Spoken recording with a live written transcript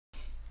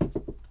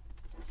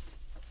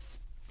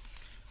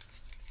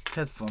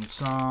Headphones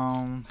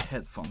on,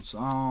 headphones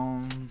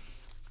on.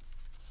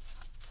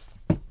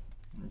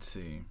 Let's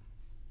see.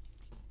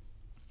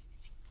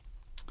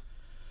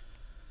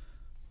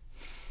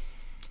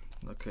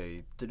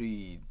 Okay,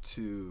 3,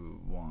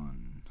 2,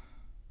 1.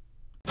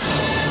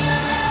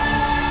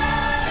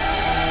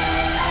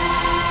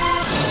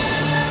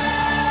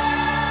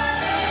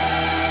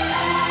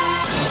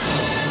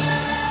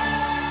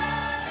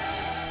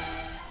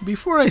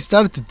 Before I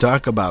start to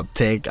talk about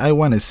tech, I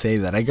want to say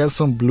that I got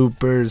some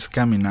bloopers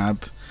coming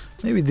up.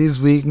 Maybe this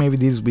week, maybe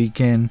this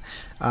weekend.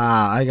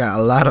 I got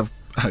a lot of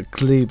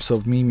clips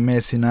of me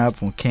messing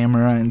up on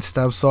camera and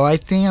stuff, so I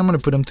think I'm going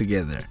to put them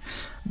together.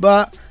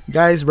 But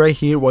guys, right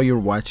here, what you're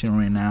watching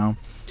right now,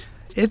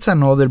 it's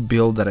another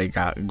build that I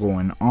got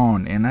going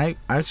on, and I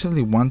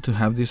actually want to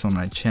have this on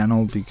my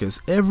channel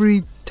because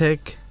every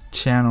tech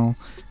channel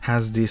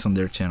has this on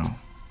their channel.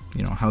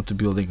 You know, how to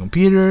build a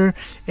computer,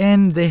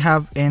 and they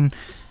have an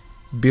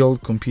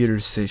build computer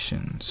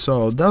session.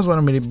 So that's what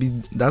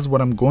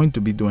I'm going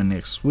to be doing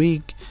next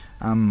week.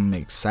 I'm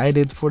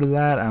excited for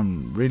that.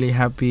 I'm really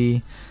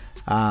happy.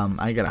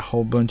 I got a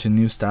whole bunch of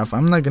new stuff.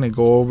 I'm not gonna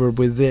go over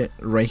with it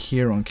right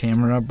here on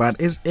camera,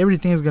 but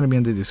everything is gonna be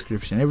in the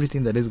description.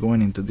 Everything that is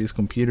going into this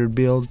computer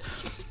build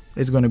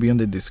is gonna be in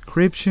the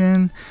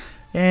description,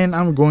 and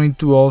I'm going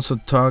to also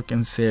talk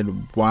and say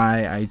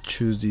why I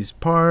choose these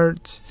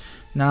parts.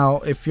 Now,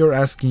 if you're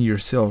asking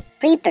yourself,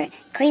 Creeper,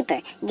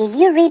 did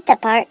you read the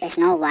part of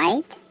Snow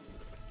White?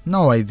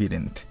 No, I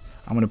didn't.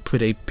 I'm gonna put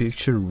a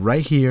picture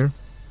right here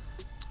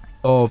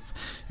of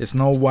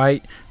Snow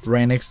White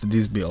right next to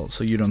this build,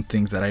 so you don't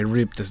think that I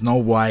ripped the Snow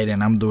White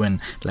and I'm doing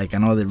like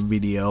another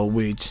video,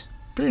 which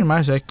pretty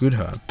much I could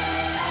have.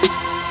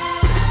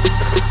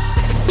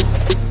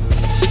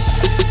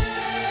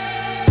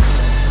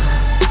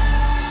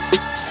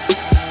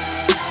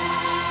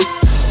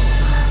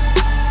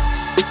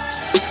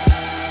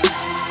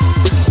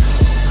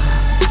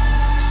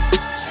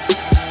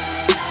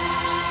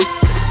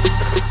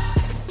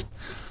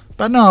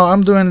 But no,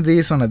 I'm doing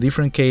this on a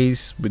different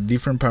case with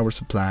different power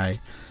supply,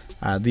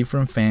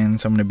 different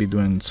fans. I'm going to be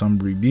doing some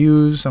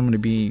reviews. I'm going to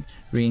be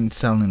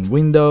reinstalling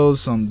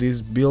Windows on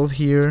this build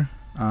here.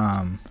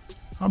 I'll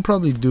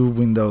probably do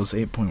Windows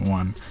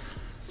 8.1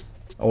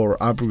 or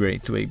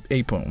upgrade to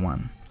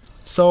 8.1.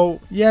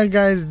 So yeah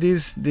guys,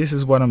 this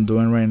is what I'm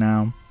doing right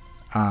now.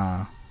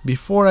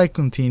 Before I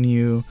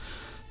continue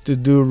to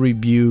do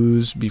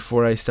reviews,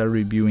 before I start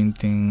reviewing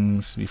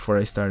things, before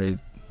I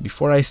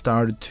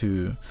start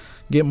to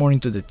get more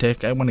into the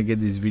tech, I want to get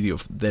this video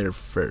there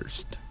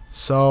first.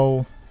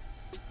 So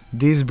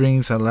this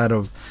brings a lot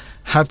of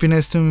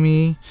happiness to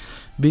me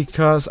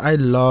because I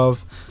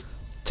love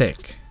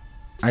tech.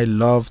 I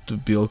love to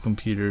build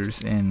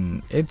computers,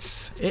 and it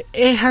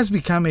has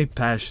become a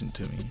passion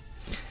to me,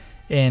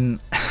 and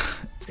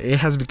it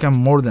has become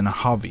more than a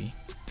hobby.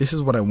 This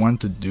is what I want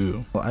to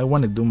do. I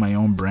want to do my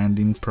own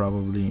branding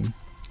probably.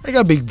 I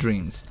got big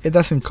dreams. It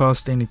doesn't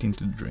cost anything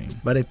to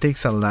dream, but it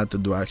takes a lot to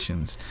do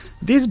actions.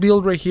 This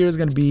build right here is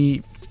going to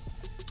be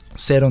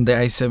set on the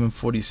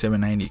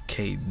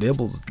i7-4790K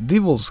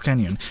Devil's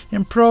Canyon,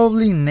 and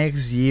probably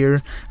next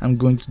year I'm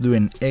going to do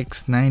an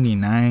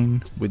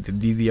X99 with the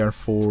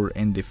DDR4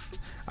 and the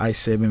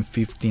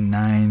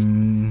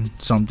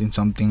i7-59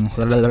 something.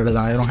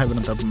 I don't have it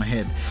on top of my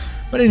head.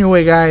 But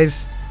anyway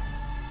guys,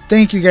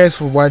 thank you guys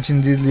for watching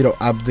this little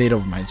update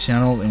of my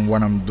channel and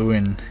what I'm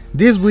doing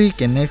this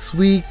week and next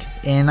week,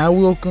 and I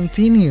will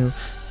continue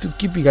to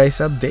keep you guys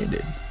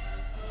updated.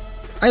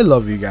 I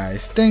love you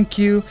guys. Thank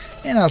you,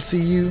 and I'll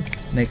see you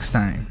next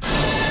time.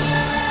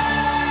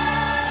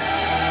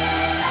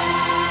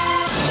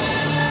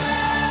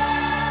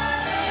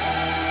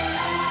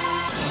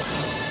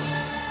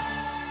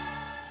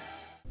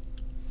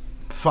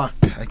 Fuck,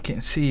 I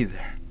can't see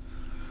there.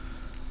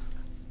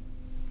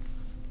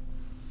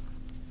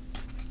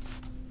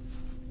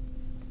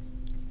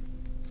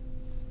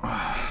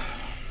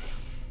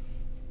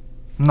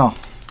 No.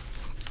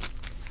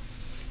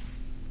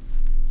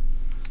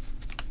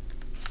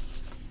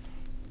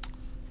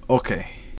 Okay.